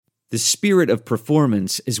The spirit of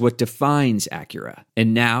performance is what defines Acura.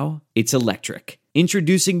 And now, it's electric.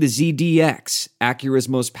 Introducing the ZDX, Acura's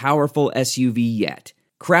most powerful SUV yet.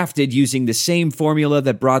 Crafted using the same formula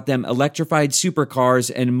that brought them electrified supercars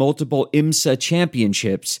and multiple IMSA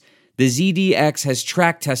championships, the ZDX has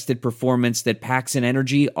track-tested performance that packs an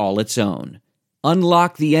energy all its own.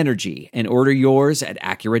 Unlock the energy and order yours at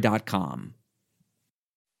Acura.com.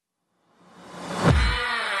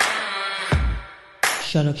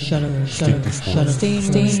 Shut up. Stay in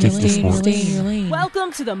your lane.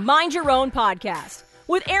 Welcome to the Mind Your Own podcast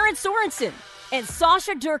with Aaron Sorensen and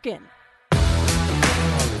Sasha Durkin,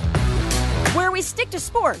 where we stick to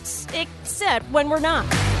sports, except when we're not.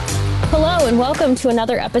 Hello, and welcome to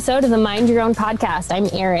another episode of the Mind Your Own podcast. I'm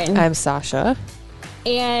Erin. I'm Sasha.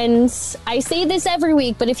 And I say this every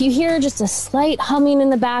week, but if you hear just a slight humming in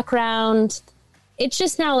the background, it's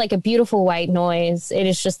just now like a beautiful white noise. It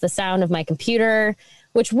is just the sound of my computer,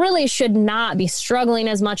 which really should not be struggling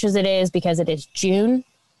as much as it is because it is June.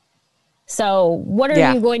 So what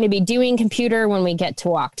are you going to be doing, computer, when we get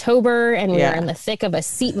to October and we are in the thick of a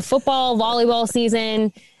football, volleyball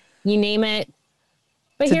season, you name it.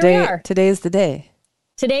 But here we are. Today is the day.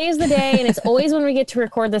 Today is the day, and it's always when we get to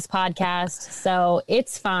record this podcast, so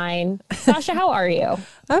it's fine. Sasha, how are you?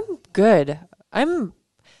 I'm good. I'm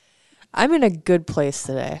in a good place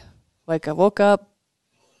today. Like, I woke up,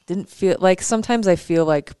 didn't feel like, sometimes I feel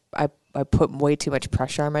like I put way too much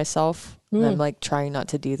pressure on myself, and I'm like trying not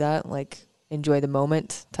to do that, like enjoy the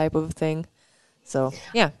moment type of thing. So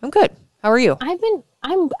yeah, I'm good. How are you?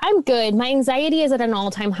 I'm good. My anxiety is at an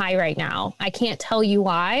all-time high right now. I can't tell you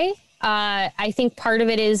why. I think part of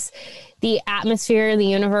it is the atmosphere, the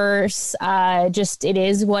universe, just it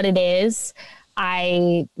is what it is.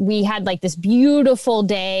 We had like this beautiful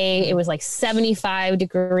day. It was like 75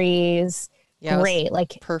 degrees. Yeah, great.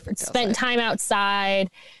 Like perfect. Spent time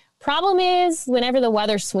outside. Problem is whenever the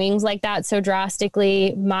weather swings like that so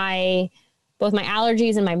drastically, both my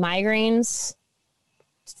allergies and my migraines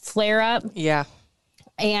flare up. Yeah.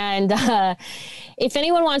 And if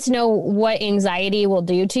anyone wants to know what anxiety will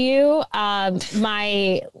do to you,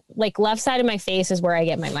 my left side of my face is where I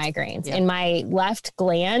get my migraines, and my left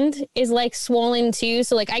gland is like swollen too.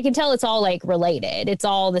 So like I can tell it's all like related. It's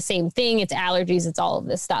all the same thing. It's allergies. It's all of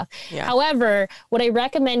this stuff. Yeah. However, what I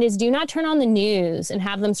recommend is do not turn on the news and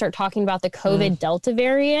have them start talking about the COVID Delta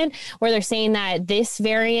variant, where they're saying that this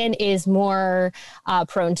variant is more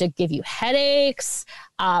prone to give you headaches,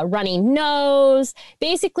 runny nose,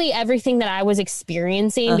 basically everything that I was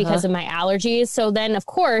experiencing because of my allergies. So then, of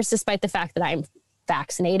course, despite the fact that I'm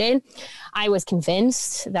vaccinated, I was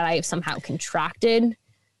convinced that I somehow contracted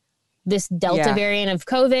this Delta variant of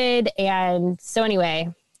COVID. And so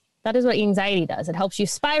anyway, that is what anxiety does. It helps you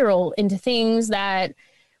spiral into things that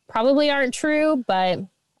probably aren't true, but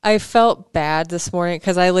I felt bad this morning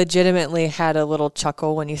because I legitimately had a little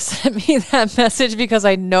chuckle when you sent me that message because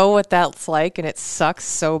I know what that's like and it sucks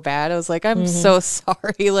so bad. I was like, I'm so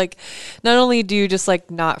sorry. Like, not only do you just like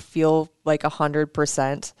not feel like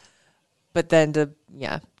 100%, but then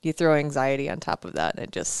you throw anxiety on top of that and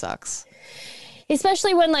it just sucks.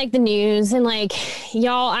 Especially when like the news and like,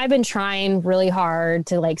 y'all, I've been trying really hard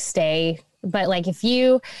to like stay, but like if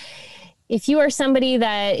you are somebody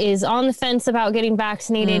that is on the fence about getting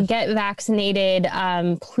vaccinated, get vaccinated.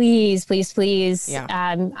 Please. Yeah.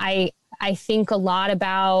 I think a lot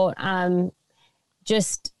about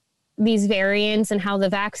just these variants and how the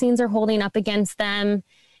vaccines are holding up against them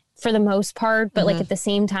for the most part. But like at the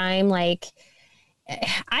same time, like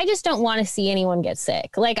I just don't want to see anyone get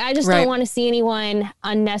sick. Like I just don't want to see anyone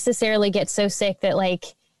unnecessarily get so sick that like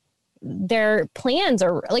their plans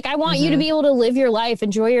are like, I want you to be able to live your life,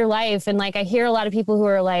 enjoy your life. And like, I hear a lot of people who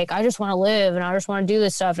are like, I just want to live and I just want to do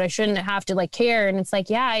this stuff and I shouldn't have to like care. And it's like,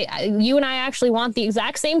 you and I actually want the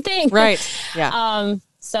exact same thing. Right. Yeah.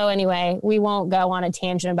 So anyway, we won't go on a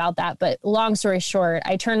tangent about that, but long story short,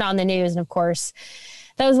 I turned on the news and of course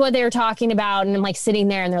that was what they were talking about. And I'm like sitting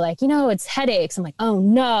there and they're like, it's headaches. I'm like, oh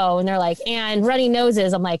no. And they're like, and runny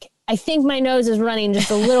noses. I'm like, I think my nose is running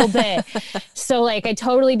just a little bit. So like, I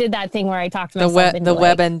totally did that thing where I talked to myself. The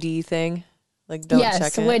WebMD thing. Like, don't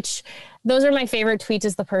check it. Which those are my favorite tweets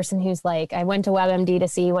is the person who's like, I went to WebMD to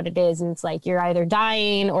see what it is. And it's like, you're either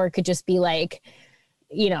dying or it could just be like,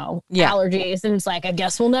 allergies. And it's like, I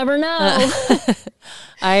guess we'll never know.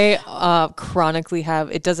 I chronically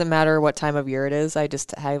have, it doesn't matter what time of year it is. I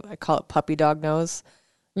call it puppy dog nose.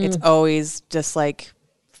 It's always just like,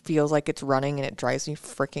 feels like it's running and it drives me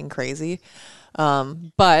freaking crazy.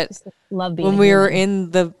 But when we were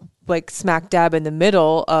in the like smack dab in the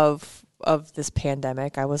middle of this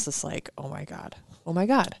pandemic, I was just like, oh my God.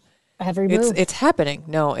 every move. It's happening.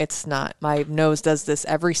 No, it's not. My nose does this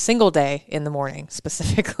every single day in the morning,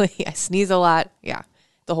 specifically. I sneeze a lot. Yeah,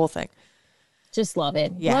 the whole thing. Just love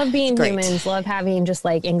it. Yeah, love being it's great. humans. Love having just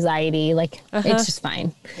like anxiety. Like it's just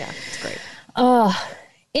fine. Yeah, it's great.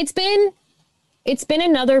 It's been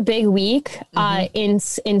another big week in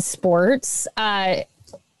sports.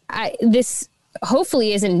 This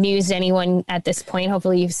hopefully isn't news to anyone at this point.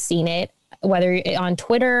 Hopefully you've seen it, whether on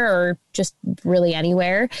Twitter or just really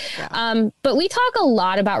anywhere. Yeah. But we talk a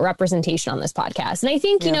lot about representation on this podcast. And I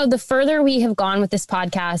think, you know, the further we have gone with this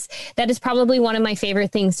podcast, that is probably one of my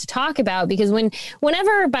favorite things to talk about, because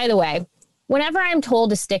whenever I'm told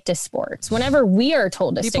to stick to sports, whenever we are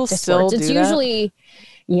told to stick to sports, it's usually,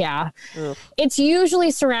 it's usually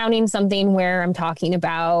surrounding something where I'm talking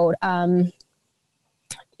about,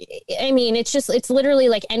 I mean, it's literally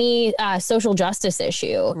like any social justice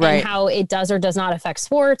issue, and how it does or does not affect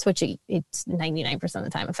sports, which it's 99% of the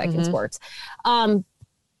time affecting sports.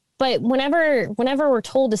 But whenever we're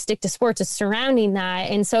told to stick to sports, it's surrounding that.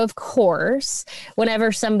 And so, of course,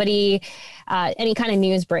 whenever somebody, any kind of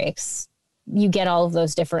news breaks, you get all of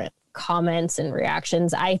those different comments and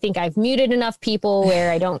reactions. I think I've muted enough people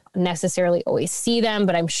where I don't necessarily always see them,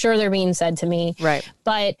 but I'm sure they're being said to me. Right.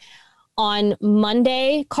 But on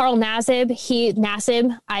Monday, Carl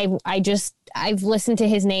Nassib, I've listened to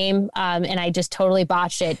his name and I just totally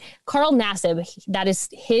botched it. Carl Nassib, that is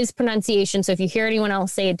his pronunciation. So if you hear anyone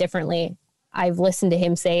else say it differently, I've listened to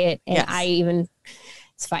him say it, and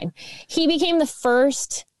it's fine. He became the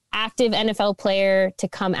first active NFL player to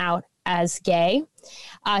come out as gay.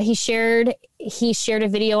 He shared a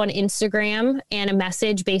video on Instagram and a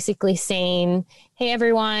message basically saying, "Hey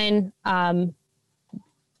everyone,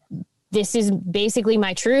 this is basically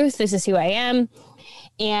my truth. This is who I am."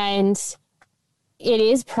 And it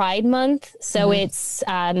is Pride Month, so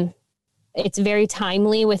it's very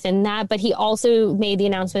timely within that. But he also made the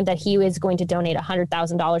announcement that he was going to donate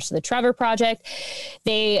 $100,000 to the Trevor Project.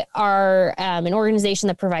 They are an organization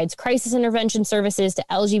that provides crisis intervention services to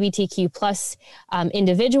LGBTQ plus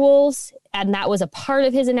individuals. And that was a part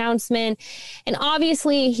of his announcement. And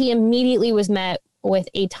obviously he immediately was met with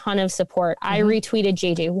a ton of support. I retweeted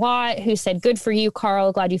JJ Watt, who said, "Good for you,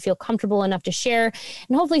 Carl. Glad you feel comfortable enough to share.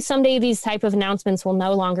 And hopefully someday these type of announcements will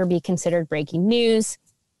no longer be considered breaking news."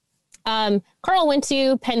 Carl went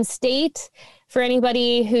to Penn State. For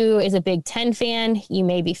anybody who is a Big Ten fan, you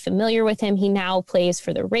may be familiar with him. He now plays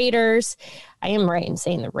for the Raiders. I am right in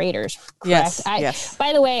saying the Raiders, correct? Yes.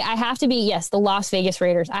 By the way, I have to be, the Las Vegas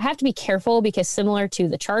Raiders. I have to be careful because similar to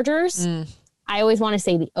the Chargers, I always want to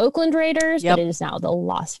say the Oakland Raiders, but it is now the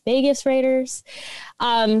Las Vegas Raiders.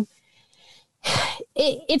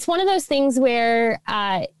 It's one of those things where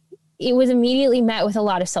it was immediately met with a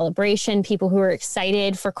lot of celebration, people who were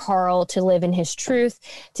excited for Carl to live in his truth,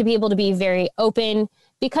 to be able to be very open.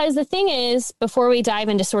 Because the thing is, before we dive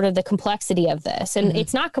into sort of the complexity of this, and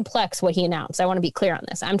it's not complex what he announced, I want to be clear on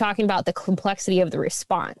this. I'm talking about the complexity of the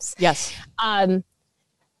response. Yes.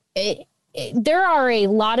 There are a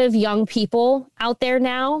lot of young people out there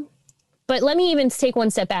now, but let me even take one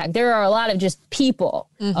step back. There are a lot of just people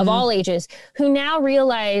of all ages who now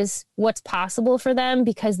realize what's possible for them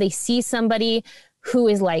because they see somebody who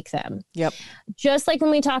is like them. Yep. Just like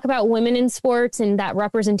when we talk about women in sports and that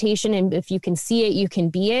representation, and if you can see it, you can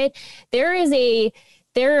be it.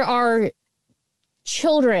 There are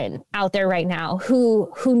children out there right now who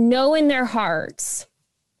know in their hearts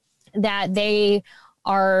that they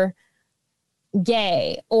are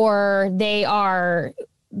gay, or they are,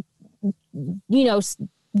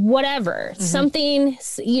 whatever, something,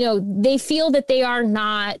 they feel that they are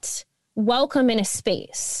not welcome in a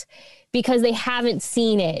space because they haven't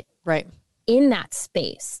seen it in that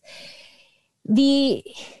space. The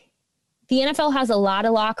NFL has a lot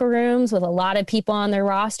of locker rooms with a lot of people on their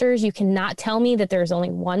rosters. You cannot tell me that there's only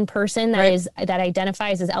one person that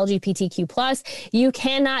identifies as LGBTQ plus. You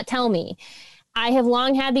cannot tell me. I have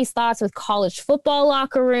long had these thoughts with college football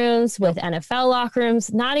locker rooms, with NFL locker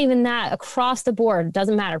rooms, not even that, across the board. It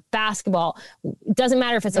doesn't matter. Basketball. It doesn't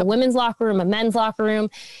matter if it's a women's locker room, a men's locker room.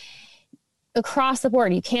 Across the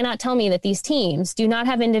board, you cannot tell me that these teams do not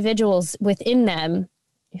have individuals within them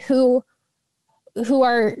who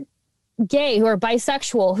are gay, who are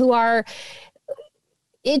bisexual, who are,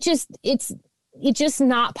 it's just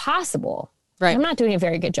not possible. Right. I'm not doing a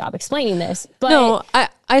very good job explaining this, but no,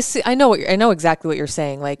 I see. I know exactly what you're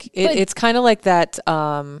saying. Like it's kind of like that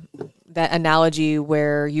analogy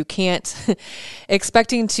where you can't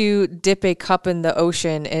expecting to dip a cup in the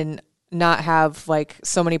ocean and not have like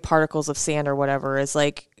so many particles of sand or whatever is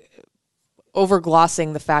like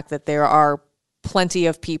overglossing the fact that there are plenty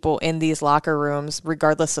of people in these locker rooms,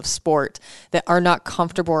 regardless of sport, that are not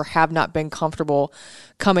comfortable or have not been comfortable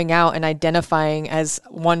coming out and identifying as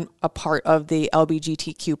a part of the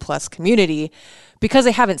LGBTQ plus community because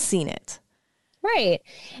they haven't seen it. Right.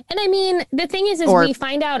 And I mean, the thing is we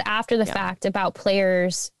find out after the fact about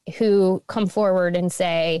players who come forward and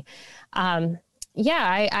say, I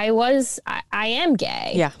am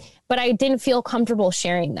gay. Yeah. But I didn't feel comfortable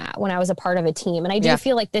sharing that when I was a part of a team. And I do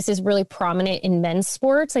feel like this is really prominent in men's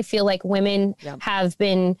sports. I feel like women have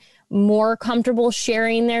been more comfortable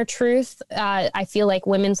sharing their truth. I feel like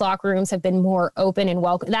women's locker rooms have been more open and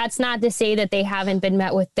welcome. That's not to say that they haven't been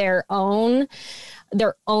met with their own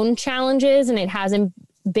challenges and it hasn't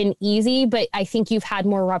been easy, but I think you've had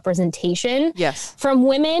more representation from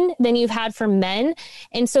women than you've had from men.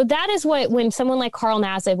 And so that is when someone like Carl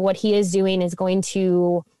Nassib, what he is doing is going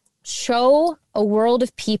to show a world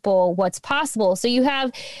of people what's possible. So you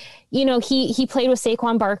have, he played with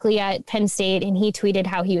Saquon Barkley at Penn State and he tweeted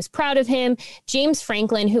how he was proud of him. James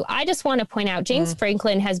Franklin, who I just want to point out, James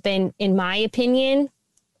Franklin has been, in my opinion,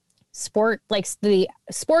 the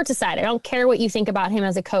sports aside, I don't care what you think about him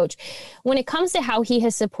as a coach. When it comes to how he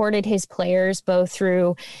has supported his players, both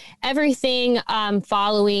through everything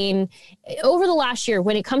following over the last year,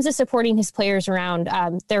 when it comes to supporting his players around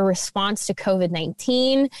their response to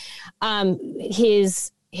COVID-19,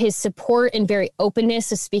 his support and very openness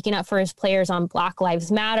to speaking up for his players on Black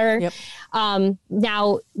Lives Matter. Yep.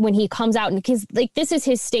 Now, when he comes out, and because this is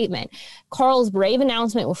his statement, Carl's brave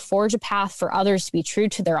announcement will forge a path for others to be true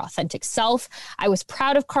to their authentic self. I was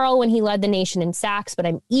proud of Carl when he led the nation in sacks, but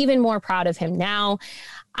I'm even more proud of him now.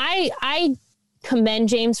 I commend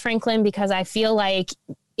James Franklin because I feel like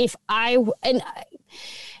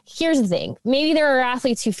here's the thing. Maybe there are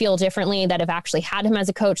athletes who feel differently that have actually had him as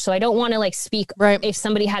a coach. So I don't want to speak if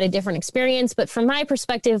somebody had a different experience. But from my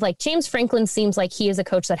perspective, James Franklin seems like he is a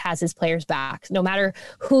coach that has his players back, no matter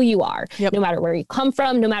who you are, no matter where you come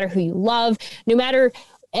from, no matter who you love, no matter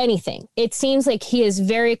anything. It seems like he is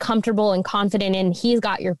very comfortable and confident and he's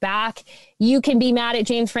got your back. You can be mad at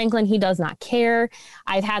James Franklin. He does not care.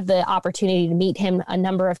 I've had the opportunity to meet him a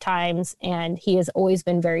number of times and he has always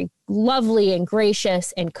been very lovely and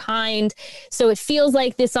gracious and kind. So it feels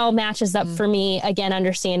like this all matches up for me. Again,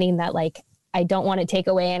 understanding that I don't want to take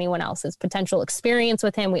away anyone else's potential experience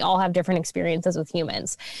with him. We all have different experiences with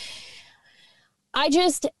humans.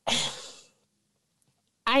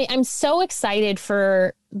 I'm so excited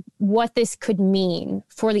for what this could mean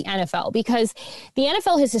for the NFL because the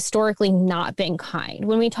NFL has historically not been kind.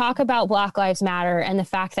 When we talk about Black Lives Matter and the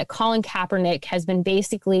fact that Colin Kaepernick has been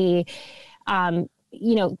basically,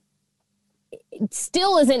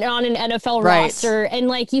 still isn't on an NFL roster. And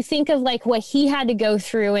you think of what he had to go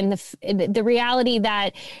through and the reality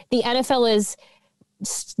that the NFL is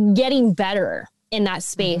getting better in that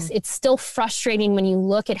space. It's still frustrating when you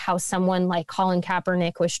look at how someone like Colin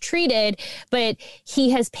Kaepernick was treated, but he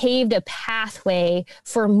has paved a pathway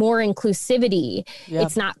for more inclusivity. Yep.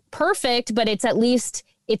 It's not perfect, but it's at least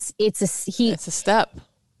it's a step.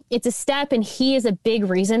 It's a step, and he is a big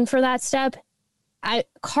reason for that step.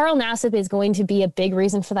 Carl Nassib is going to be a big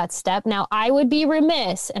reason for that step. Now, I would be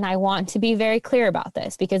remiss, and I want to be very clear about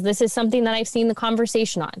this because this is something that I've seen the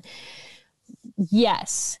conversation on.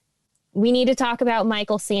 Yes, we need to talk about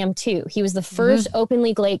Michael Sam too. He was the first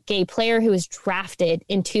openly gay player who was drafted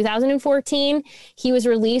in 2014. He was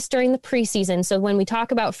released during the preseason. So when we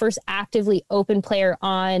talk about first actively open player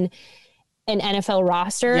on an NFL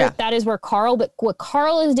roster, that is where but what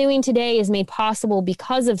Carl is doing today is made possible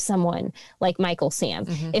because of someone like Michael Sam.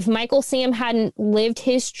 If Michael Sam hadn't lived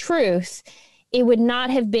his truth, it would not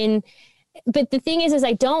have been. But the thing is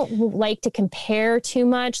I don't like to compare too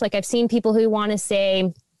much. I've seen people who want to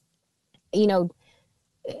say, the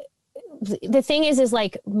thing is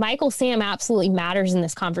Michael Sam absolutely matters in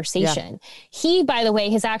this conversation. Yeah. He, by the way,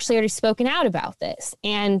 has actually already spoken out about this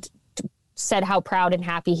and said how proud and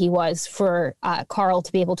happy he was for Carl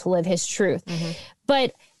to be able to live his truth.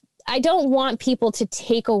 But I don't want people to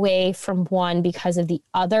take away from one because of the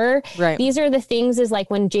other. Right. These are the things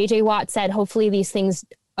when JJ Watt said, hopefully these things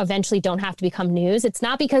eventually don't have to become news. It's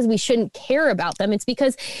not because we shouldn't care about them. It's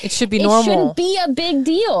because it should be normal. It shouldn't be a big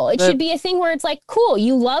deal. It should be a thing where it's cool,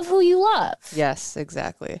 you love who you love. Yes,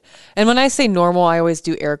 exactly. And when I say normal, I always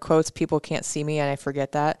do air quotes. People can't see me and I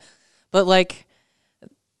forget that. But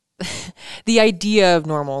the idea of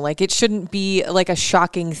normal, it shouldn't be a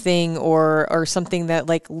shocking thing or something that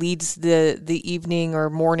leads the evening or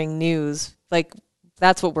morning news.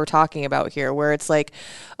 That's what we're talking about here, where it's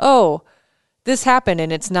oh, this happened,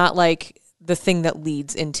 and it's not the thing that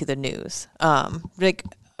leads into the news. A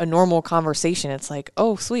normal conversation, it's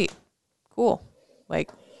oh, sweet, cool. Like,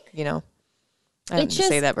 you know, I didn't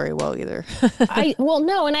say that very well either. I'm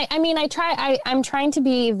trying to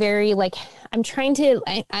be very like,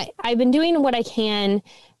 I've been doing what I can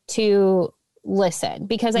to listen,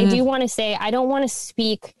 because I do want to say, I don't want to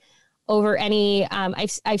speak over any,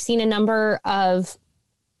 I've seen a number of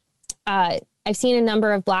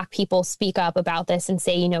Black people speak up about this and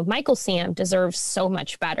say, you know, Michael Sam deserves so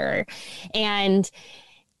much better. And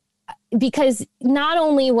because not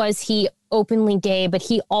only was he openly gay, but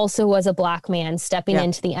he also was a Black man stepping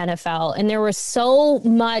into the NFL. And there was so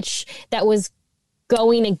much that was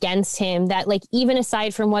going against him that, like, even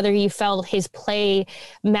aside from whether you felt his play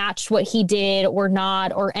matched what he did or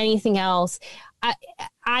not, or anything else,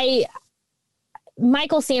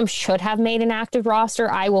 Michael Sam should have made an active roster.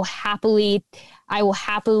 I will happily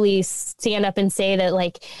stand up and say that,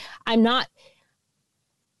 like,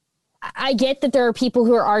 I get that there are people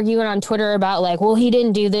who are arguing on Twitter about, like, well, he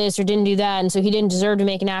didn't do this or didn't do that, and so he didn't deserve to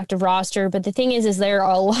make an active roster. But the thing is there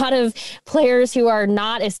are a lot of players who are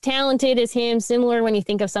not as talented as him. Similar when you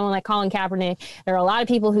think of someone like Colin Kaepernick, there are a lot of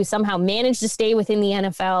people who somehow managed to stay within the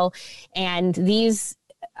NFL, and these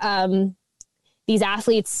athletes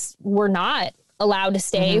were not allowed to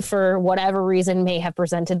stay for whatever reason may have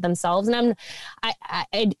presented themselves. And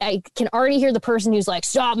I can already hear the person who's like,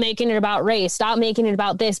 stop making it about race, stop making it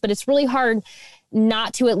about this, but it's really hard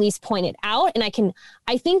not to at least point it out. And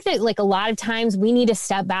I think that, like, a lot of times we need to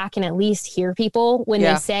step back and at least hear people when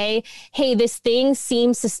they say, hey, this thing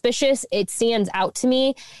seems suspicious. It stands out to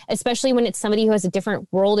me, especially when it's somebody who has a different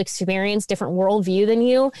world experience, different worldview than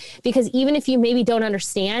you, because even if you maybe don't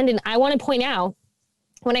understand, and I want to point out,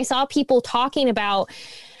 when I saw people talking about,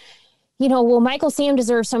 you know, well, Michael Sam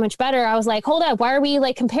deserves so much better, I was like, hold up, why are we,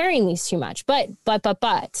 like, comparing these too much? But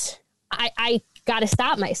I got to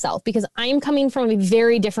stop myself, because I'm coming from a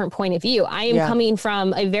very different point of view. I am coming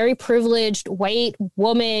from a very privileged white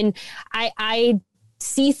woman. I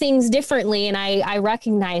see things differently, and I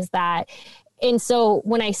recognize that. And so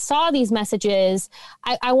when I saw these messages,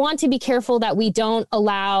 I want to be careful that we don't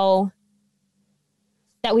allow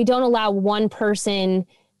one person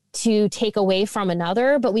to take away from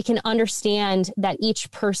another, but we can understand that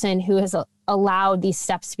each person who has allowed these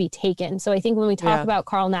steps to be taken. So I think when we talk about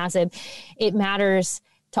Carl Nassib, it matters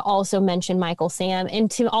to also mention Michael Sam,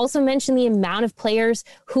 and to also mention the amount of players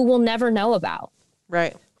who we'll never know about.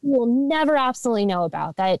 Right. Who we'll never absolutely know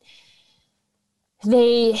about, that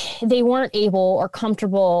they weren't able or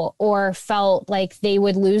comfortable or felt like they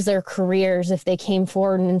would lose their careers if they came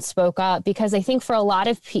forward and spoke up. Because I think for a lot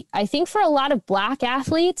of Black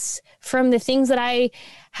athletes, from the things that I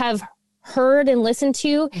have heard and listened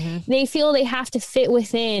to, they feel they have to fit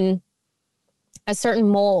within a certain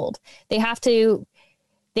mold. They have to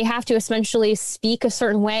essentially speak a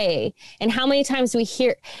certain way. And how many times do we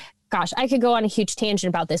hear, gosh, I could go on a huge tangent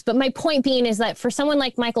about this, but my point being is that for someone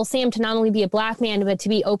like Michael Sam to not only be a Black man, but to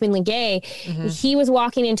be openly gay, he was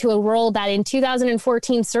walking into a world that in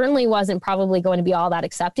 2014 certainly wasn't probably going to be all that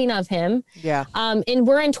accepting of him. Yeah. And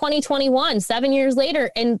we're in 2021, 7 years later.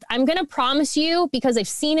 And I'm going to promise you, because I've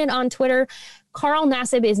seen it on Twitter, Carl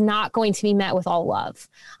Nassib is not going to be met with all love.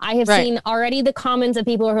 I have seen already the comments of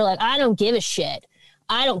people who are like, I don't give a shit.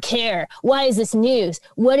 I don't care. Why is this news?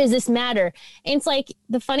 What does this matter? And it's like,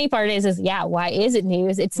 the funny part is why is it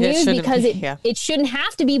news? It's news because it shouldn't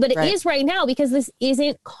have to be, but it is right now, because this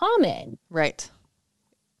isn't common. Right.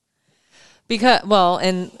 Because, well,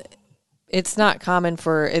 and it's not common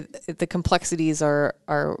for it, the complexities are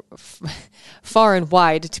far and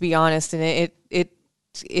wide, to be honest. And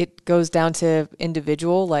it goes down to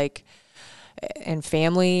individual, like, and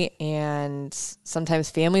family, and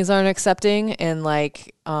sometimes families aren't accepting. And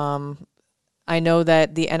like, I know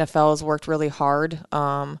that the NFL has worked really hard.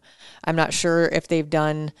 I'm not sure if they've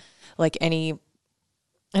done like any,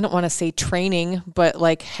 I don't want to say training, but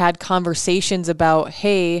like had conversations about,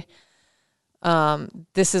 hey,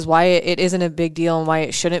 this is why it isn't a big deal and why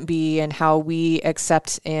it shouldn't be, and how we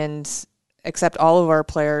accept all of our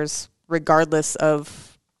players regardless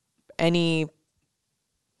of any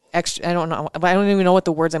extra, I don't even know what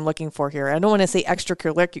the words I'm looking for here. I don't want to say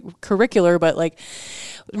extracurricular, but like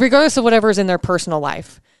regardless of whatever's in their personal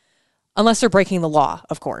life, unless they're breaking the law,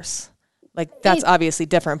 of course. Like that's obviously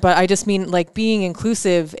different, but I just mean like being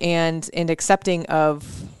inclusive and accepting of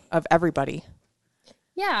everybody.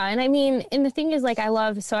 Yeah. And I mean, and the thing is, like, I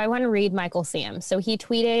want to read Michael Sam. So he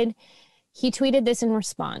tweeted he tweeted this in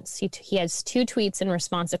response. He has 2 tweets in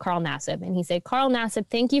response to Carl Nassib. And he said, Carl Nassib,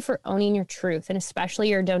 thank you for owning your truth and especially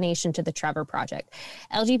your donation to the Trevor Project.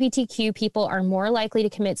 LGBTQ people are more likely to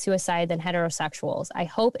commit suicide than heterosexuals. I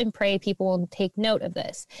hope and pray people will take note of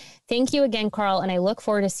this. Thank you again, Carl, and I look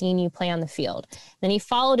forward to seeing you play on the field. Then he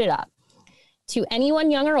followed it up. To anyone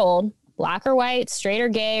young or old, black or white, straight or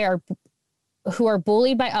gay, or who are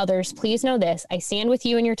bullied by others, please know this. I stand with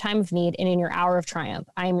you in your time of need and in your hour of triumph.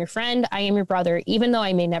 I am your friend. I am your brother. Even though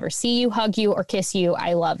I may never see you, hug you, or kiss you,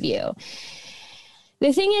 I love you.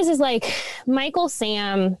 The thing is like Michael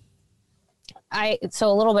Sam,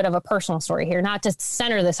 so a little bit of a personal story here, not to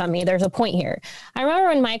center this on me. There's a point here. I remember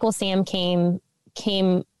when Michael Sam came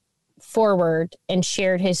forward and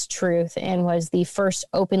shared his truth and was the first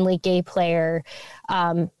openly gay player.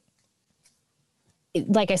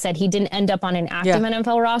 Like I said, he didn't end up on an active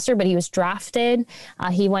NFL roster, but he was drafted.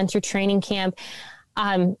 He went through training camp.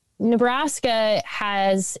 Nebraska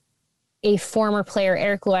has a former player,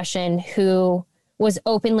 Eric Lueschen, who was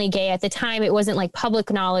openly gay. At the time, it wasn't like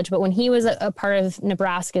public knowledge, but when he was a part of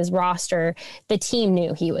Nebraska's roster, the team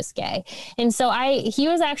knew he was gay. And so he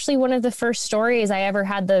was actually one of the first stories I ever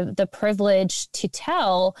had the privilege to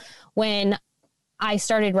tell when I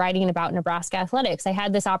started writing about Nebraska athletics. I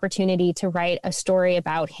had this opportunity to write a story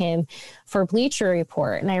about him for Bleacher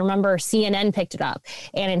Report. And I remember CNN picked it up.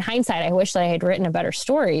 And in hindsight, I wish that I had written a better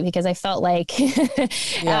story because I felt like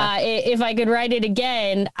if I could write it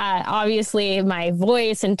again, obviously my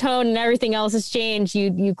voice and tone and everything else has changed.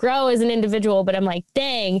 You grow as an individual, but I'm like,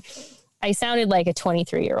 dang, I sounded like a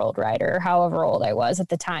 23-year-old writer, however old I was at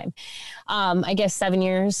the time. I guess 7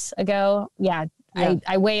 years ago. Yeah.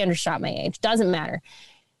 I way undershot my age. Doesn't matter.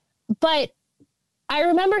 But I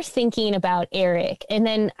remember thinking about Eric, and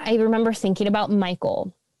then I remember thinking about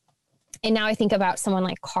Michael. And now I think about someone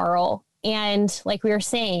like Carl. And like we were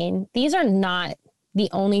saying, these are not the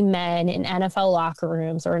only men in NFL locker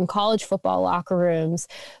rooms or in college football locker rooms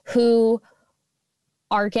who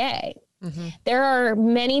are gay. Mm-hmm. There are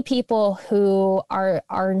many people who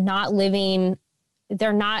are not living.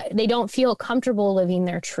 They don't feel comfortable living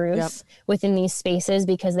their truth within these spaces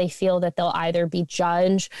because they feel that they'll either be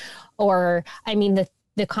judged or, I mean,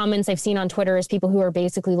 the comments I've seen on Twitter is people who are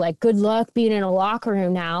basically like, good luck being in a locker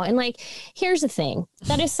room now. And like, here's the thing,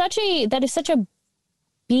 that is such a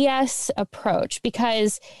BS approach,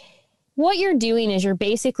 because what you're doing is you're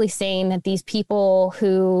basically saying that these people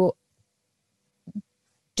who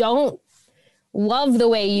don't love the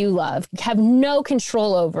way you love have no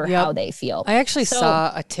control over how they feel. I actually saw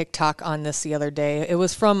a TikTok on this the other day. It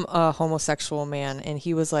was from a homosexual man, and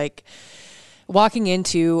he was like walking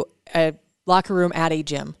into a locker room at a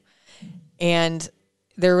gym, and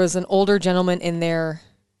there was an older gentleman in there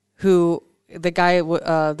who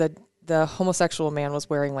the homosexual man was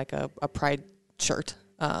wearing like a pride shirt.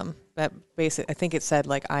 That basically, I think it said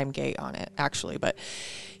like, I'm gay on it actually, but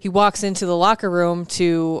he walks into the locker room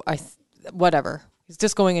to, whatever. He's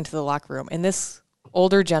just going into the locker room. And this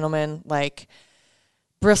older gentleman like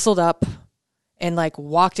bristled up and like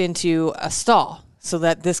walked into a stall so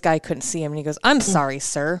that this guy couldn't see him. And he goes, I'm sorry,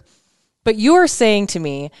 sir, but you are saying to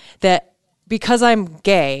me that because I'm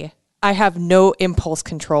gay, I have no impulse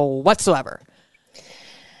control whatsoever.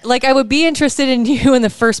 Like, I would be interested in you in the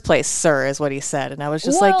first place, sir, is what he said. And I was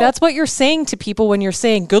just like, that's what you're saying to people when you're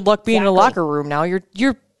saying good luck being in a locker room now.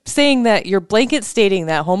 You're saying that you're blanket stating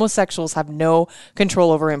that homosexuals have no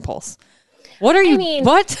control over impulse. What are you?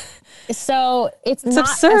 What? So it's not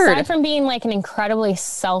absurd. Aside from being like an incredibly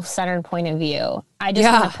self-centered point of view, I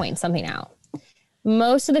just want to point something out.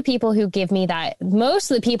 Most of the people who give me that, most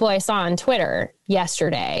of the people I saw on Twitter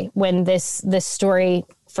yesterday when this story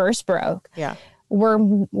first broke, were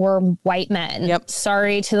white men. Yep.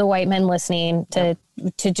 Sorry to the white men listening to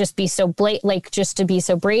just be so just to be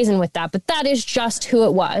so brazen with that, but that is just who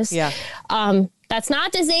it was. Yeah. That's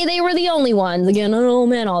not to say they were the only ones. Again, oh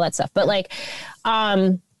man, all that stuff. But like,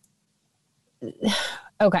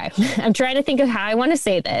 okay, I'm trying to think of how I want to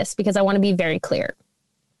say this because I want to be very clear.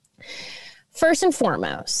 First and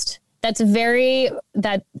foremost, that's very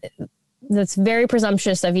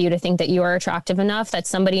presumptuous of you to think that you are attractive enough that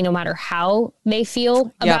somebody, no matter how they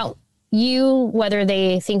feel about you, whether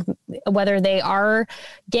they are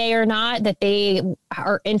gay or not, that they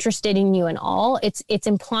are interested in you and all. It's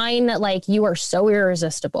implying that like you are so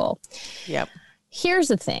irresistible. Yep. Here's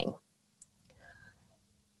the thing.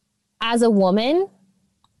 As a woman,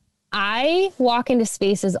 I walk into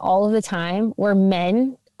spaces all of the time where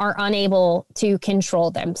men are unable to control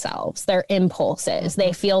themselves, their impulses.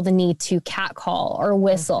 They feel the need to catcall or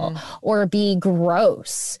whistle or be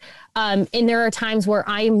gross. And there are times where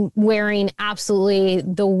I'm wearing absolutely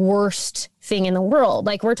the worst thing in the world.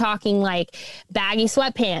 Like we're talking like baggy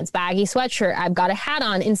sweatpants, baggy sweatshirt. I've got a hat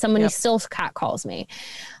on and somebody still catcalls me.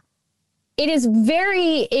 It's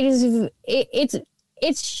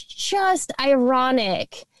just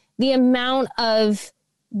ironic the amount of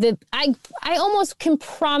I almost can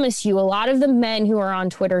promise you a lot of the men who are on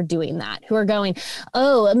Twitter doing that, who are going,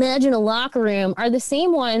 oh, imagine a locker room, are the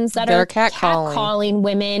same ones that are catcalling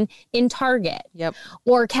women in Target. Yep.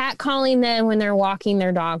 Or catcalling them when they're walking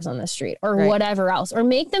their dogs on the street or whatever else, or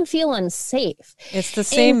make them feel unsafe. It's the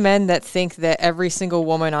same men that think that every single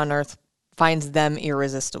woman on earth finds them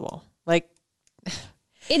irresistible. Like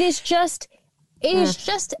it is just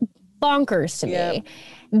bonkers to me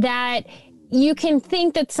that you can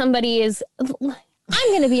think that somebody is, I'm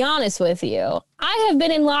going to be honest with you. I have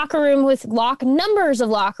been in numbers of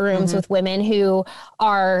locker rooms with women who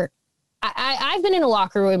are, I've been in a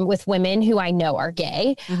locker room with women who I know are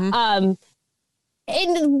gay. And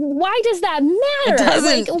why does that matter? It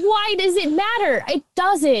doesn't. Like, why does it matter? It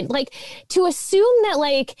doesn't. Like, to assume that,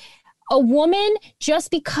 like, a woman,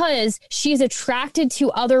 just because she's attracted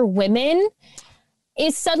to other women,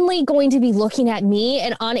 is suddenly going to be looking at me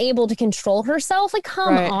and unable to control herself. Like,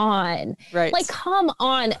 come on. Right. Like, come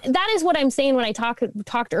on. That is what I'm saying when I talked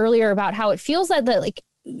earlier about how it feels that like,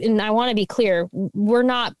 and I want to be clear, we're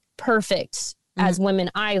not perfect as women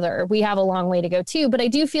either. We have a long way to go too, but I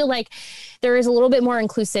do feel like there is a little bit more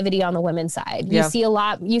inclusivity on the women's side. You see a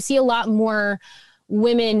lot more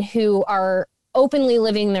women who are openly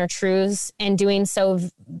living their truths and doing so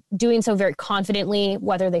very confidently,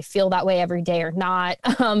 whether they feel that way every day or not,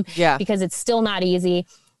 because it's still not easy.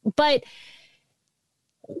 But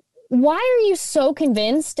why are you so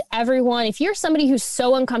convinced, everyone, if you're somebody who's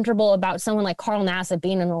so uncomfortable about someone like Carl Nassib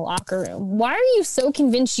being in a locker room, why are you so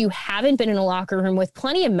convinced you haven't been in a locker room with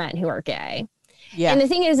plenty of men who are gay? Yeah. And the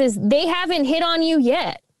thing is they haven't hit on you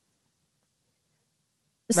yet.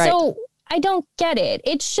 Right. So I don't get it.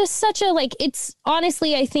 It's just such a, like, it's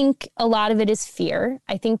honestly, I think a lot of it is fear.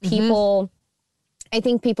 I think people,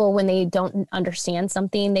 when they don't understand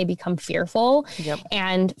something, they become fearful. Yep.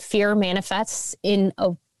 And fear manifests in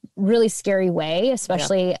a really scary way,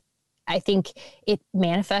 especially I think it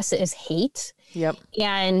manifests as hate. Yep.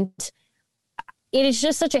 And it is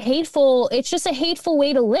just such a hateful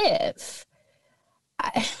way to live.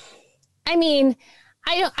 I mean,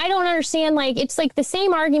 I don't understand, like, it's like the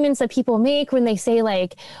same arguments that people make when they say,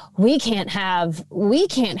 like, we can't have a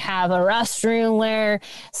restroom where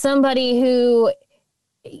somebody who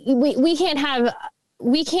we can't have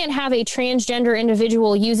a transgender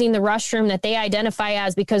individual using the restroom that they identify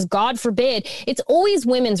as, because God forbid, it's always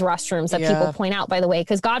women's restrooms that people point out, by the way,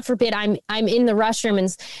 because God forbid I'm in the restroom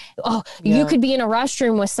and you could be in a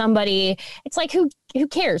restroom with somebody. It's like, who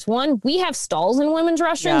cares? One, we have stalls in women's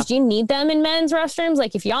restrooms. Yeah. Do you need them in men's restrooms?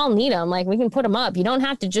 Like, if y'all need them, like, we can put them up. You don't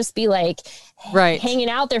have to just be like hanging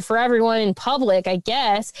out there for everyone in public, I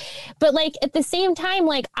guess. But like, at the same time,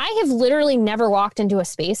 like, I have literally never walked into a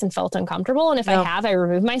space and felt uncomfortable. And if I have, I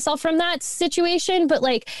remove myself from that situation. But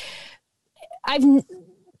like, and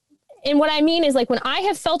what I mean is, like, when I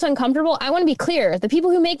have felt uncomfortable, I want to be clear. The people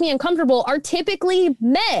who make me uncomfortable are typically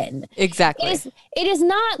men. Exactly. It is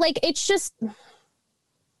not like, it's just,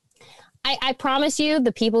 I promise you,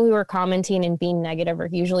 the people who are commenting and being negative are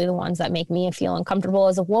usually the ones that make me feel uncomfortable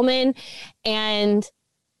as a woman. And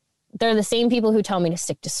they're the same people who tell me to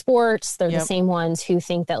stick to sports. They're the same ones who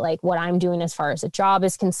think that, like, what I'm doing as far as a job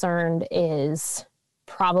is concerned is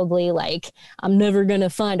probably, like, I'm never going to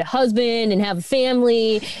find a husband and have a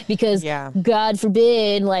family because God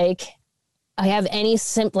forbid, like, I have any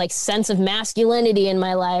sense of masculinity in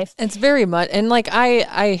my life. It's very much. And like,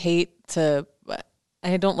 I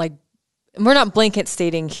don't like, we're not blanket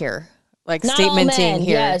stating here, like not statementing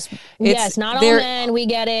here. Yes, not all men. We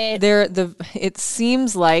get it. It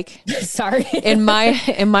seems like, sorry, in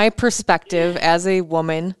my perspective as a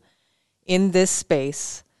woman in this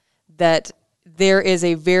space, that there is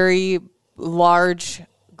a very large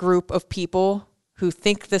group of people who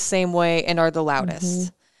think the same way and are the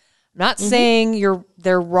loudest. I'm not saying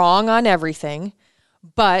they're wrong on everything,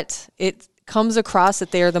 but it comes across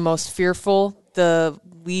that they are the most fearful, the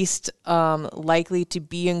least likely to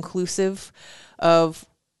be inclusive of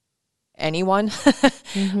anyone,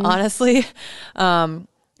 honestly. And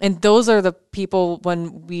those are the people,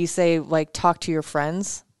 when we say, like, talk to your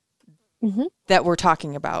friends, that we're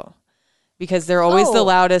talking about. because they're always the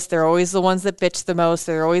loudest. They're always the ones that bitch the most.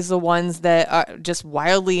 They're always the ones that are just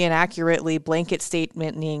wildly and accurately blanket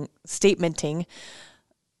statementing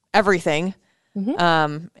everything.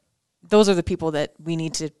 Mm-hmm. Those are the people that we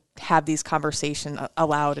need to have these conversations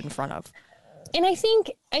aloud in front of. And I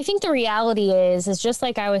think the reality is just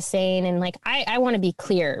like I was saying, and like, I want to be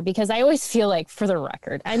clear, because I always feel like, for the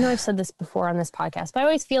record, I know I've said this before on this podcast, but I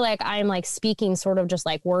always feel like I'm like speaking sort of just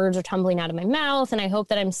like words are tumbling out of my mouth. And I hope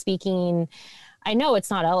that I'm speaking, I know it's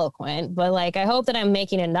not eloquent, but like, I hope that I'm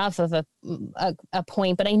making enough of a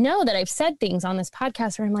point. But I know that I've said things on this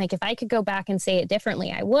podcast where I'm like, if I could go back and say it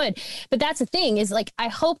differently, I would. But that's the thing, is like, I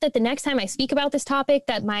hope that the next time I speak about this topic,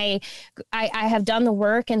 that I have done the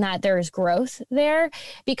work and that there is growth there.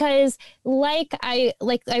 Because like I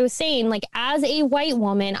was saying, like, as a white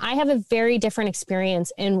woman, I have a very different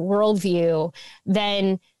experience and worldview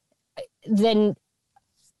than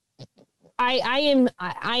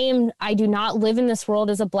I do not live in this world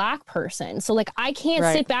as a Black person. So like, I can't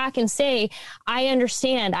sit back and say, I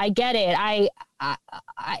understand, I get it. I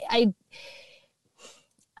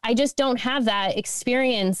just don't have that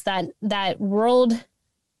experience, that world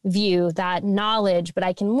view, that knowledge, but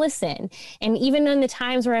I can listen. And even in the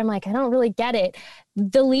times where I'm like, I don't really get it,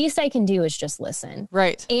 the least I can do is just listen.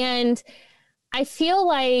 Right. And I feel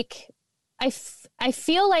like I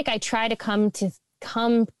try to come to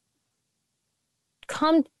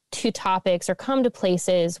topics or come to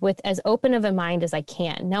places with as open of a mind as I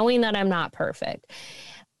can, knowing that I'm not perfect.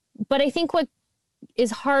 But I think what is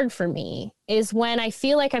hard for me is when I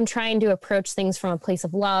feel like I'm trying to approach things from a place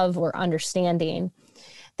of love or understanding,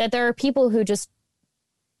 that there are people who just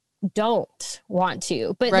don't want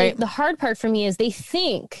to. But the hard part for me is they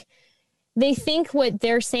think what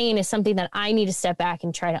they're saying is something that I need to step back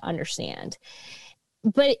and try to understand.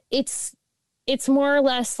 But it's more or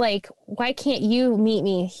less like, why can't you meet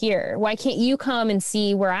me here? Why can't you come and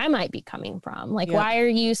see where I might be coming from? Like, why are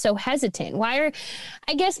you so hesitant? I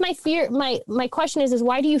guess my question is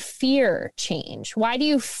why do you fear change? Why do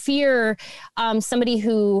you fear somebody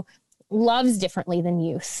who loves differently than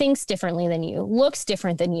you, thinks differently than you, looks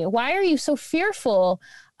different than you? Why are you so fearful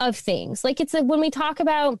of things? Like, when we talk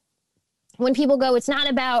about, when people go, it's not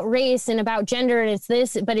about race and about gender and it's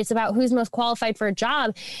this, but it's about who's most qualified for a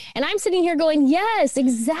job. And I'm sitting here going, yes,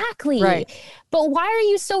 exactly. Right. But why are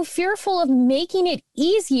you so fearful of making it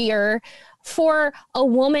easier for a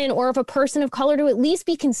woman or of a person of color to at least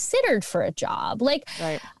be considered for a job? Like,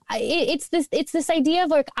 it's this idea of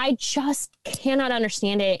like, I just cannot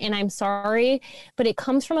understand it. And I'm sorry, but it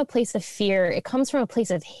comes from a place of fear. It comes from a place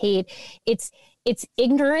of hate. It's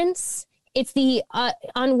ignorance. It's the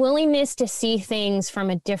unwillingness to see things from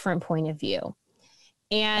a different point of view,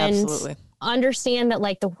 and understand that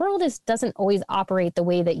like the world doesn't always operate the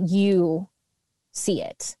way that you see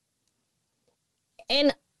it.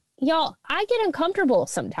 And y'all, I get uncomfortable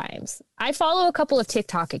sometimes. I follow a couple of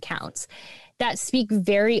TikTok accounts that speak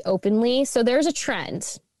very openly. So there's a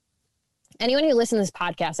trend. Anyone who listens to this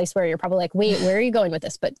podcast, I swear you're probably like, wait, where are you going with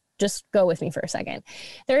this? But just go with me for a second.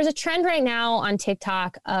 There's a trend right now on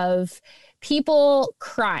TikTok of people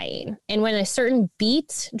crying. And when a certain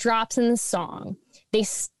beat drops in the song, they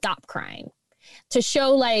stop crying to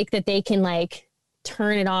show like that they can like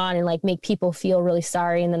turn it on and like make people feel really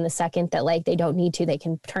sorry. And then the second that like they don't need to, they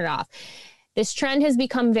can turn it off. This trend has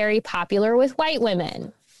become very popular with white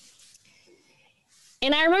women.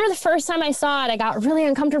 And I remember the first time I saw it, I got really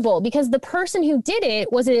uncomfortable because the person who did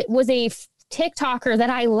it was a TikToker that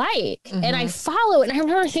I like and I follow. And I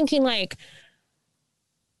remember thinking like,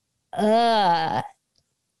 now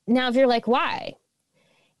if you're like, why?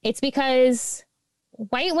 It's because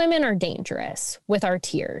white women are dangerous with our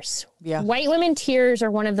tears. Yeah. White women tears are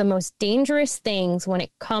one of the most dangerous things when it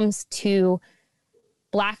comes to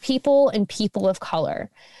Black people and people of color.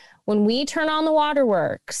 When we turn on the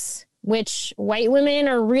waterworks, which white women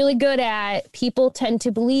are really good at, people tend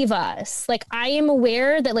to believe us. Like, I am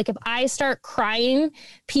aware that like if I start crying,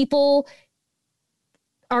 people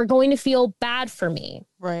are going to feel bad for me.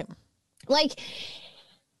 Right. Like,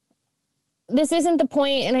 this isn't the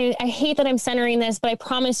point, and I hate that I'm centering this, but I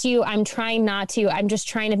promise you I'm trying not to. I'm just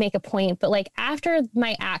trying to make a point. But like after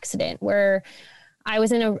my accident where I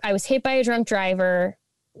was hit by a drunk driver,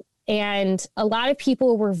 and a lot of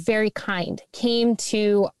people were very kind, came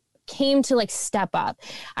to like step up.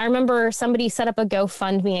 I remember somebody set up a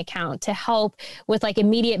GoFundMe account to help with like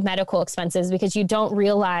immediate medical expenses because you don't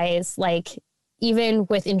realize like even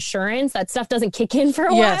with insurance, that stuff doesn't kick in for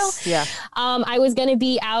a while. Yeah. I was going to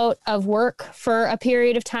be out of work for a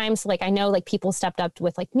period of time. So like, I know like people stepped up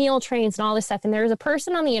with like meal trains and all this stuff. And there was a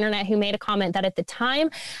person on the internet who made a comment that at the time,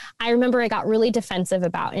 I remember I got really defensive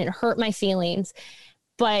about, and it hurt my feelings,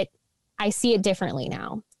 but I see it differently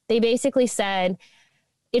now. They basically said,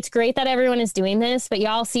 it's great that everyone is doing this, but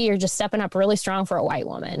y'all see, you're just stepping up really strong for a white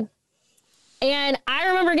woman. And I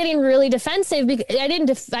remember getting really defensive because I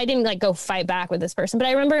didn't like go fight back with this person, but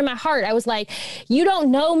I remember in my heart, I was like, you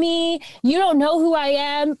don't know me. You don't know who I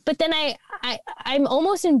am. But then I'm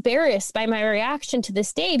almost embarrassed by my reaction to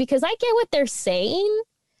this day because I get what they're saying.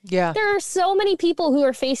 Yeah. There are so many people who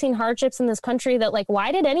are facing hardships in this country that like,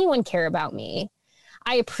 why did anyone care about me?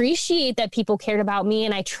 I appreciate that people cared about me.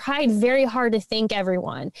 And I tried very hard to thank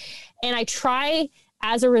everyone. And I try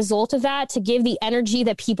as a result of that, to give the energy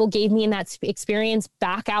that people gave me in that experience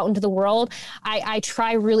back out into the world. I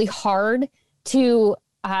try really hard to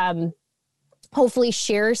hopefully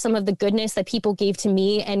share some of the goodness that people gave to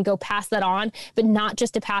me and go pass that on, but not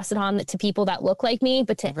just to pass it on to people that look like me,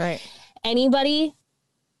 but to anybody.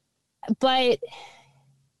 But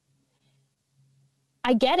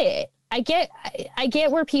I get it. I get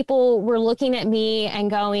where people were looking at me and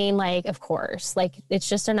going like, of course, like it's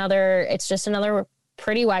just another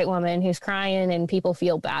pretty white woman who's crying and people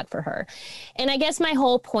feel bad for her. And I guess my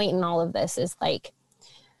whole point in all of this is like,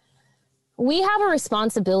 we have a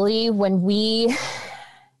responsibility when we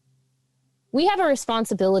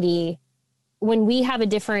have a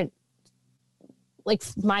different, like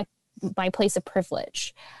my place of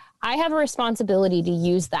privilege. I have a responsibility to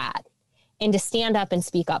use that and to stand up and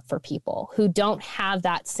speak up for people who don't have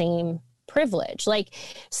that same privilege. Like,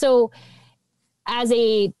 so as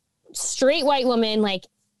a straight white woman, like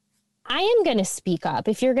I am going to speak up.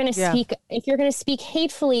 If you're going to speak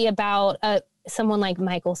hatefully about someone like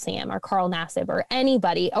Michael Sam or Carl Nassib or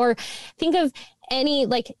anybody, or think of any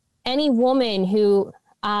woman who,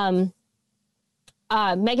 Megan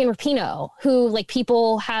Rapinoe, who like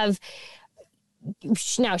people have,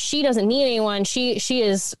 now she doesn't need anyone. She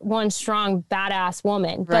is one strong, badass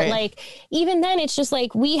woman. But like, even then it's just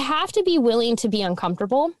like, we have to be willing to be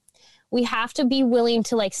uncomfortable. We have to be willing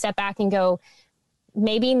to like step back and go,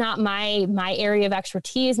 maybe not my area of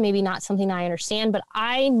expertise, maybe not something I understand, but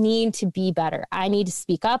I need to be better. I need to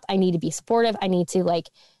speak up. I need to be supportive. I need to like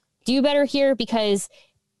do better here, because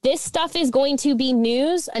this stuff is going to be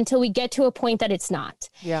news until we get to a point that it's not.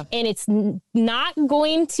 Yeah. And it's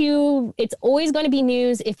it's always going to be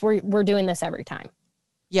news if we're doing this every time.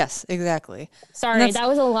 Yes, exactly. Sorry, that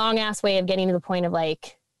was a long ass way of getting to the point of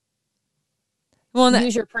like,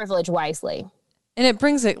 use your privilege wisely. And it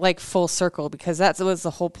brings it like full circle, because that was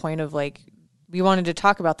the whole point of like, we wanted to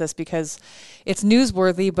talk about this because it's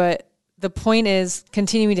newsworthy, but the point is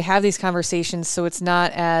continuing to have these conversations so it's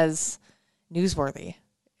not as newsworthy,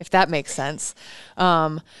 if that makes sense.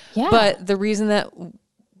 But the reason that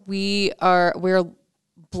we're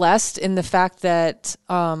blessed in the fact that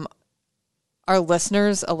our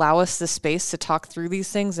listeners allow us the space to talk through these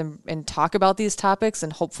things and talk about these topics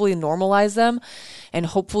and hopefully normalize them. And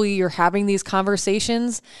hopefully you're having these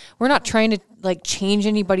conversations. We're not trying to like change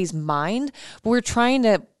anybody's mind, but we're trying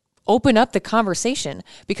to open up the conversation,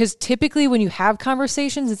 because typically when you have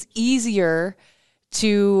conversations, it's easier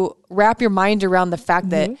to wrap your mind around the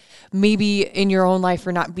fact that maybe in your own life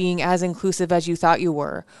you're not being as inclusive as you thought you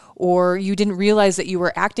were, or you didn't realize that you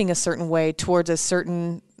were acting a certain way towards a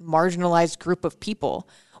certain marginalized group of people,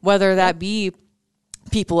 whether that be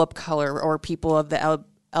people of color or people of the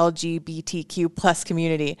LGBTQ plus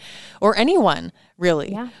community or anyone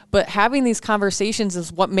really. Yeah. But having these conversations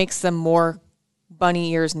is what makes them more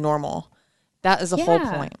bunny ears normal. That is the whole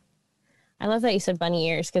point. I love that you said bunny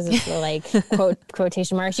ears, because it's the like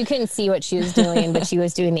quotation marks. You couldn't see what she was doing, but she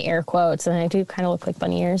was doing the air quotes, and I do kind of look like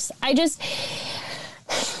bunny ears.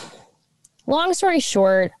 Long story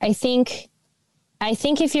short, I think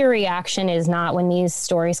if your reaction is not, when these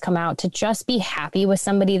stories come out, to just be happy with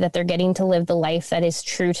somebody that they're getting to live the life that is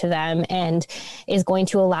true to them and is going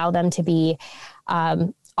to allow them to be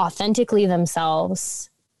authentically themselves,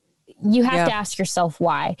 you have to ask yourself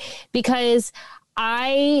why. Because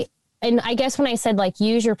and I guess when I said like,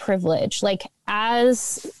 use your privilege, like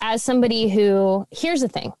as somebody who, here's the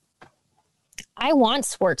thing. I want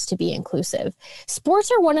sports to be inclusive. Sports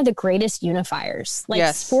are one of the greatest unifiers.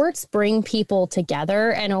 Like sports bring people together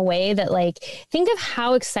in a way that like, think of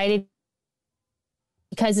how excited,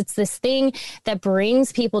 because it's this thing that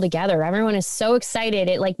brings people together. Everyone is so excited.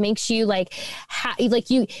 It like makes you like,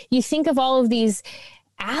 you think of all of these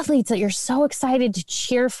athletes that you're so excited to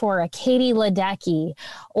cheer for, a Katie Ledecky,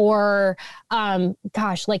 or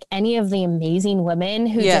like any of the amazing women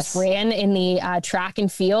who just ran in the track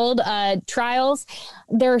and field trials.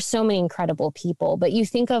 There are so many incredible people, but you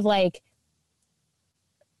think of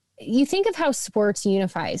how sports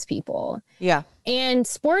unifies people. Yeah. And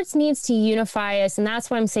sports needs to unify us. And that's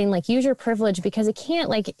why I'm saying, like, use your privilege, because it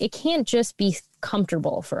can't just be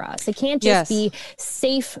comfortable for us. It can't just be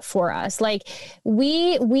safe for us. Like,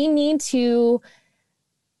 we need to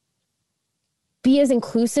be as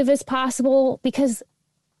inclusive as possible, because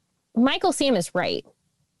Michael Sam is right.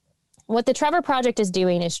 What the Trevor Project is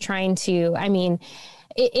doing is trying to,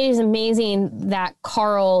 it is amazing that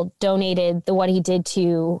Carl donated what he did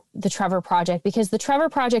to the Trevor Project, because the Trevor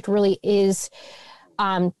Project really is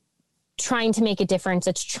trying to make a difference.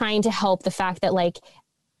 It's trying to help the fact that, like,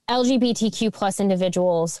 LGBTQ plus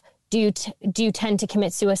individuals do tend to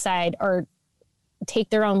commit suicide or take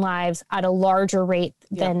their own lives at a larger rate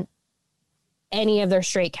than any of their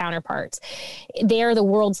straight counterparts. They are the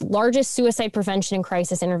world's largest suicide prevention and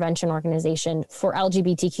crisis intervention organization for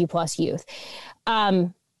LGBTQ plus youth.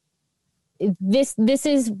 This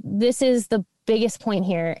is the biggest point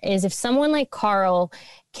here, is if someone like Carl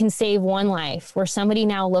can save one life, where somebody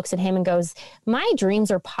now looks at him and goes, my dreams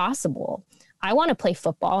are possible. I want to play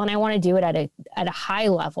football, and I want to do it at a high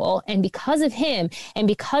level. And because of him, and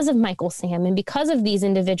because of Michael Sam, and because of these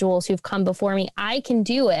individuals who've come before me, I can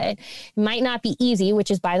do it. It might not be easy,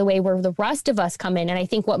 which is, by the way, where the rest of us come in. And I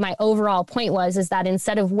think what my overall point was, is that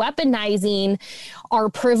instead of weaponizing our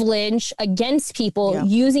privilege against people,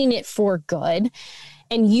 using it for good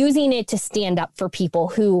and using it to stand up for people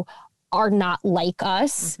who are not like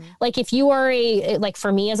us. Mm-hmm. Like, if you are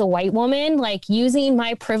for me as a white woman, like, using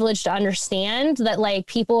my privilege to understand that, like,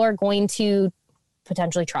 people are going to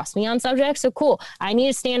potentially trust me on subjects. So cool. I need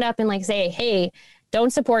to stand up and, like, say, hey,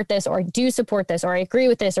 don't support this, or I do support this, or I agree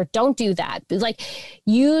with this, or don't do that. But, like,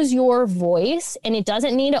 use your voice, and it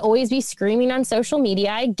doesn't need to always be screaming on social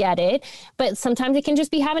media. I get it. But sometimes it can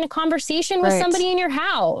just be having a conversation with somebody in your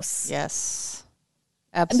house. Yes,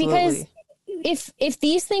 absolutely. Because if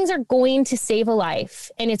these things are going to save a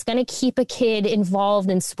life, and it's going to keep a kid involved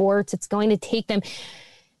in sports, it's going to take them.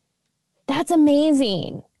 That's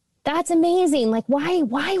amazing. That's amazing. Like, why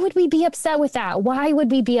would we be upset with that? Why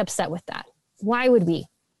would we be upset with that? Why would we?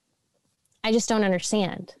 I just don't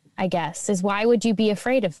understand, I guess, is why would you be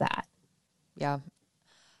afraid of that? Yeah.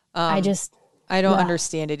 I don't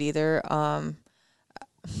understand it either.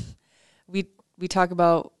 We talk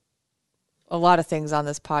about a lot of things on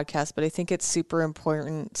this podcast, but I think it's super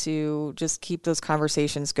important to just keep those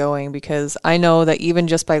conversations going, because I know that even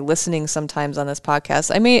just by listening sometimes on this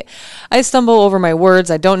podcast, I stumble over my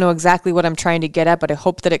words. I don't know exactly what I'm trying to get at, but I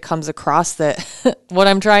hope that it comes across that what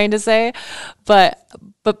I'm trying to say. But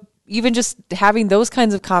even just having those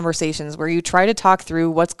kinds of conversations where you try to talk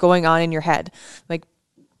through what's going on in your head, like,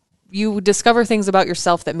 you discover things about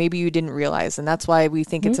yourself that maybe you didn't realize. And that's why we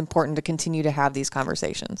think it's important to continue to have these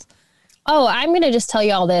conversations. Oh, I'm going to just tell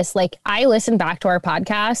you all this. Like, I listen back to our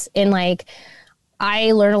podcast, and, like,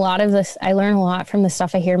 I learn a lot of this. I learn a lot from the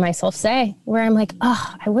stuff I hear myself say, where I'm like,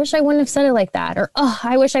 oh, I wish I wouldn't have said it like that. Or, oh,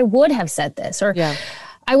 I wish I would have said this. Or,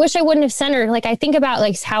 I wish I wouldn't have centered. Like, I think about,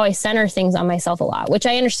 like, how I center things on myself a lot, which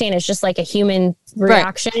I understand is just like a human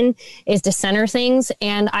reaction, is to center things.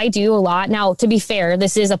 And I do a lot. Now, to be fair,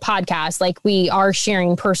 this is a podcast. Like, we are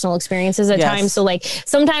sharing personal experiences at times. So, like,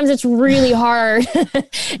 sometimes it's really hard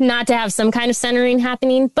not to have some kind of centering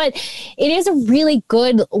happening, but it is really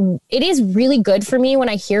good for me when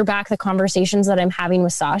I hear back the conversations that I'm having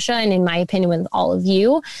with Sasha, and in my opinion with all of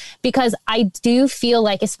you, because I do feel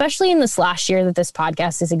like, especially in this last year that this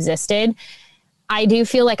podcast has existed, I do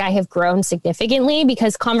feel like I have grown significantly,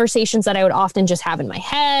 because conversations that I would often just have in my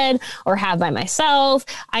head or have by myself,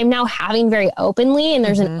 I'm now having very openly, and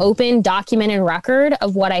there's an open documented record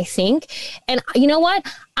of what I think. And you know what?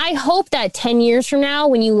 I hope that 10 years from now,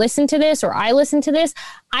 when you listen to this, or I listen to this,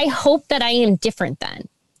 I hope that I am different then.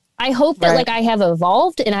 I hope that like I have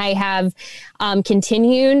evolved, and I have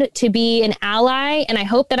continued to be an ally, and I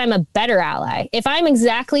hope that I'm a better ally. If I'm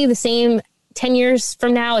exactly the same 10 years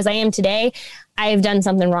from now as I am today, I have done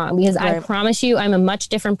something wrong, because I promise you I'm a much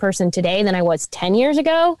different person today than I was 10 years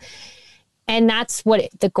ago. And that's what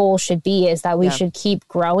the goal should be, is that we should keep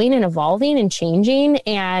growing and evolving and changing.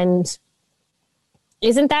 And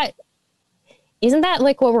isn't that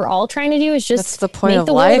like what we're all trying to do, is just that's the point make of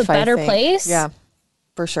the life, world a better place? Yeah,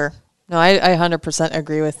 for sure. No, I 100%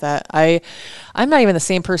 agree with that. I'm not even the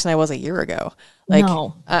same person I was a year ago. Like,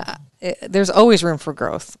 no. There's always room for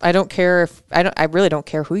growth. I don't care I really don't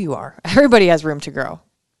care who you are. Everybody has room to grow,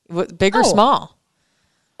 big or small.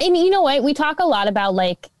 And you know what? We talk a lot about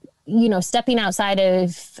like, you know, stepping outside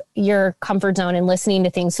of your comfort zone and listening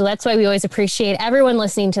to things. So that's why we always appreciate everyone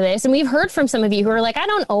listening to this. And we've heard from some of you who are like, I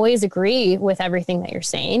don't always agree with everything that you're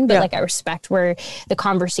saying, but like I respect where the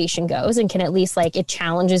conversation goes and can at least like it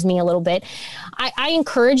challenges me a little bit. I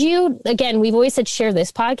encourage you, again, we've always said share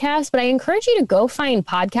this podcast, but I encourage you to go find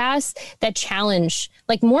podcasts that challenge,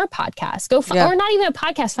 like more podcasts. Or not even a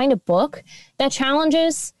podcast, find a book that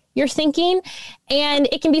challenges your thinking. And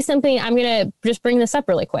it can be something, I'm going to just bring this up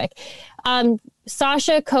really quick.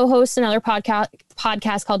 Sasha co-hosts another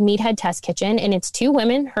podcast called Meathead Test Kitchen. And it's two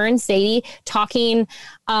women, her and Sadie, talking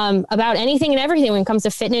about anything and everything when it comes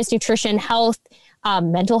to fitness, nutrition, health,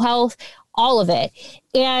 mental health, all of it.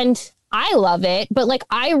 And I love it. But like,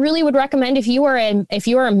 I really would recommend if you are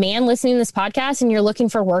a man listening to this podcast and you're looking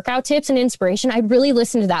for workout tips and inspiration, I'd really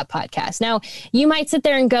listen to that podcast. Now, you might sit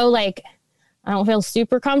there and go like, I don't feel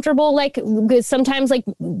super comfortable. Like, because sometimes like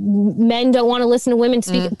men don't want to listen to women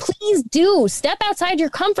speak. Please do step outside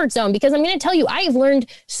your comfort zone, because I'm going to tell you, I've learned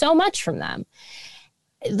so much from them.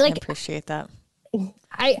 Like, I appreciate that.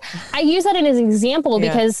 I use that as an example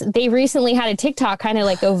because they recently had a TikTok kind of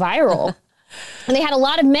like go viral and they had a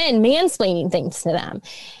lot of men mansplaining things to them.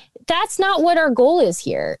 That's not what our goal is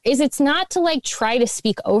here. It's not to like try to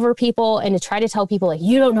speak over people and to try to tell people like,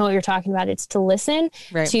 you don't know what you're talking about. It's to listen,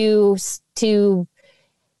 to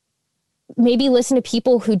maybe listen to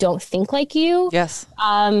people who don't think like you. Yes.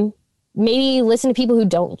 Maybe listen to people who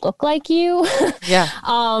don't look like you. Yeah.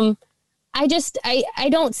 I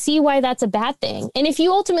don't see why that's a bad thing. And if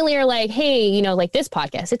you ultimately are like, hey, you know, like this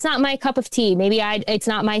podcast, it's not my cup of tea. Maybe it's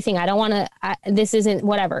not my thing. I don't want to, this isn't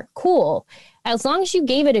whatever. Cool. As long as you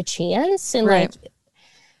gave it a chance and like,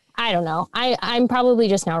 I don't know. I'm probably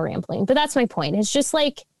just now rambling, but that's my point. It's just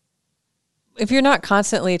like, if you're not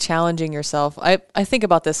constantly challenging yourself, I think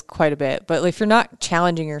about this quite a bit, but if you're not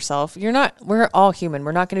challenging yourself, we're all human.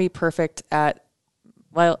 We're not going to be perfect at,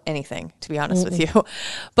 well, anything, to be honest with you.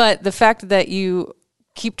 But the fact that you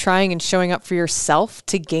keep trying and showing up for yourself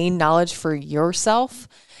to gain knowledge for yourself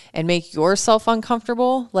and make yourself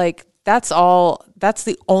uncomfortable, like that's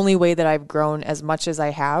the only way that I've grown as much as I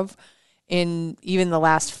have in even the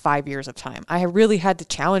last 5 years of time. I really had to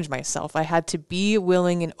challenge myself. I had to be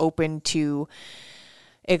willing and open to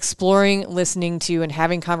exploring, listening to, and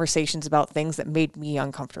having conversations about things that made me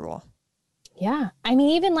uncomfortable. Yeah. I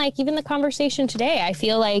mean, even the conversation today, I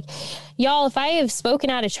feel like, y'all, if I have spoken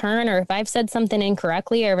out of turn or if I've said something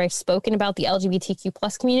incorrectly or if I've spoken about the LGBTQ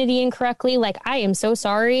plus community incorrectly, like, I am so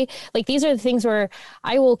sorry. Like, these are the things where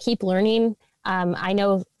I will keep learning. I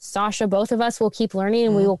know Sasha, both of us will keep learning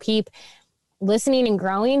and we will keep listening and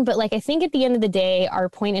growing. But like, I think at the end of the day, our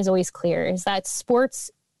point is always clear, is that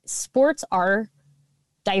sports are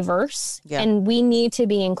diverse and we need to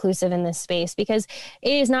be inclusive in this space, because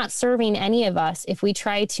it is not serving any of us if we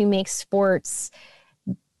try to make sports,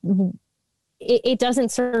 it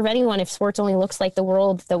doesn't serve anyone if sports only looks like the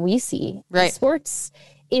world that we see. Right. Sports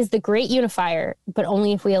is the great unifier, but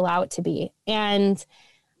only if we allow it to be. And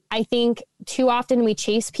I think too often we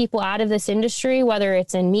chase people out of this industry, whether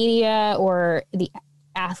it's in media or the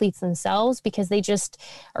athletes themselves, because they just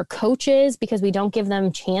are coaches, because we don't give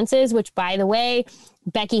them chances, which, by the way,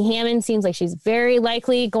 Becky Hammon seems like she's very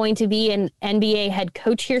likely going to be an NBA head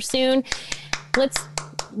coach here soon.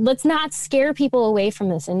 Let's not scare people away from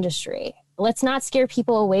this industry. Let's not scare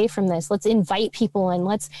people away from this. Let's invite people in.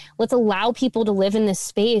 Let's allow people to live in this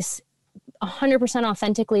space 100%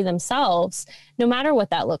 authentically themselves, no matter what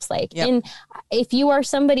that looks like. Yep. And if you are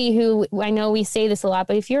somebody who, I know we say this a lot,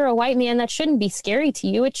 but if you're a white man, that shouldn't be scary to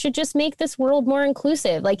you. It should just make this world more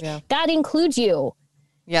inclusive. Like that includes you.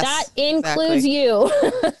 Yes, that includes you.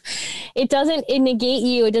 It doesn't negate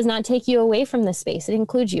you. It does not take you away from the space. It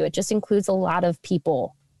includes you. It just includes a lot of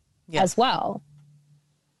people as well.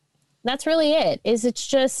 That's really it. It's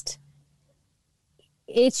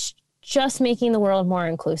just making the world more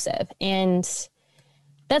inclusive. And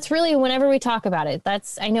that's really, whenever we talk about it,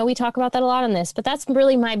 I know we talk about that a lot on this, but that's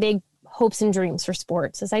really my big hopes and dreams for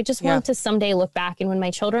sports, is I just want to someday look back, and when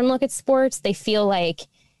my children look at sports, they feel like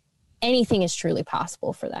anything is truly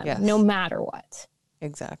possible for them, no matter what.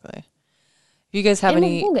 Exactly. If you guys have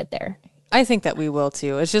any, we'll get there. I think that we will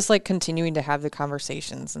too. It's just like continuing to have the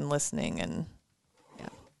conversations and listening and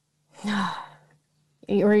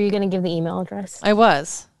Were you going to give the email address? I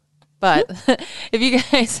was. But if you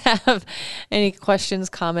guys have any questions,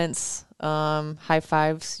 comments, high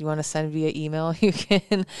fives you want to send via email, you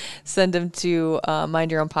can send them to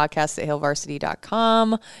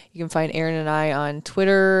mindyourownpodcast@hailvarsity.com. You can find Aaron and I on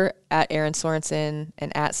Twitter @Aaron Sorensen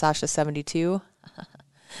and @Sasha72.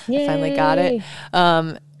 I finally got it.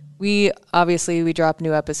 We drop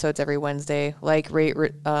new episodes every Wednesday. Like, rate,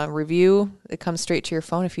 review. It comes straight to your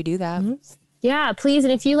phone if you do that. Mm-hmm. Yeah, please.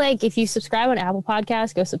 And if you subscribe on Apple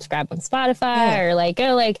Podcasts, go subscribe on Spotify or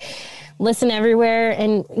go listen everywhere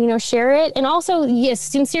and, share it. And also, yes,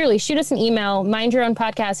 sincerely, shoot us an email,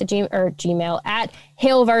 mindyourownpodcast at Gmail at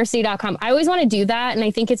hailvarsity.com. I always want to do that. And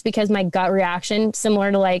I think it's because my gut reaction,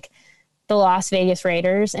 similar to the Las Vegas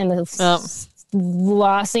Raiders and the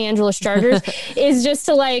Los Angeles Chargers, is just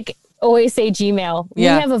to always say Gmail.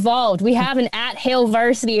 Yeah. We have evolved. We have an at Hail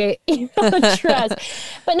Varsity email address.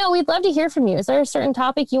 But no, we'd love to hear from you. Is there a certain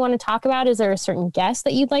topic you want to talk about? Is there a certain guest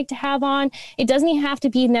that you'd like to have on? It doesn't even have to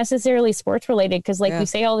be necessarily sports related because we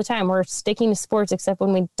say all the time, we're sticking to sports except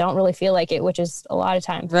when we don't really feel like it, which is a lot of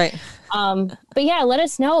times. Right. But yeah, let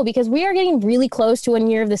us know because we are getting really close to 1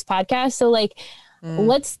 year of this podcast. So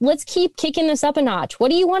let's keep kicking this up a notch. What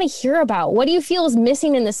do you want to hear about? What do you feel is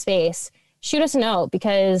missing in this space? Shoot us a note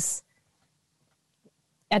because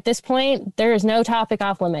at this point, there is no topic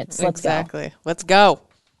off limits. Let's go. Let's go.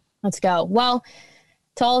 Let's go. Well,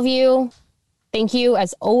 to all of you, thank you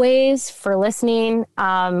as always for listening.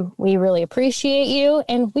 We really appreciate you.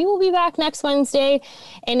 And we will be back next Wednesday.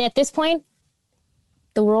 And at this point,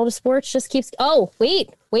 the world of sports just keeps... Oh,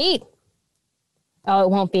 wait. Oh, it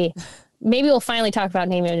won't be. Maybe we'll finally talk about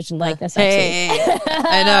name, image, and likeness next week.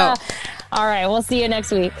 I know. All right. We'll see you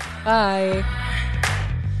next week. Bye.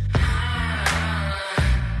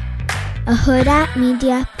 A Huda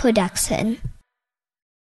Media Production.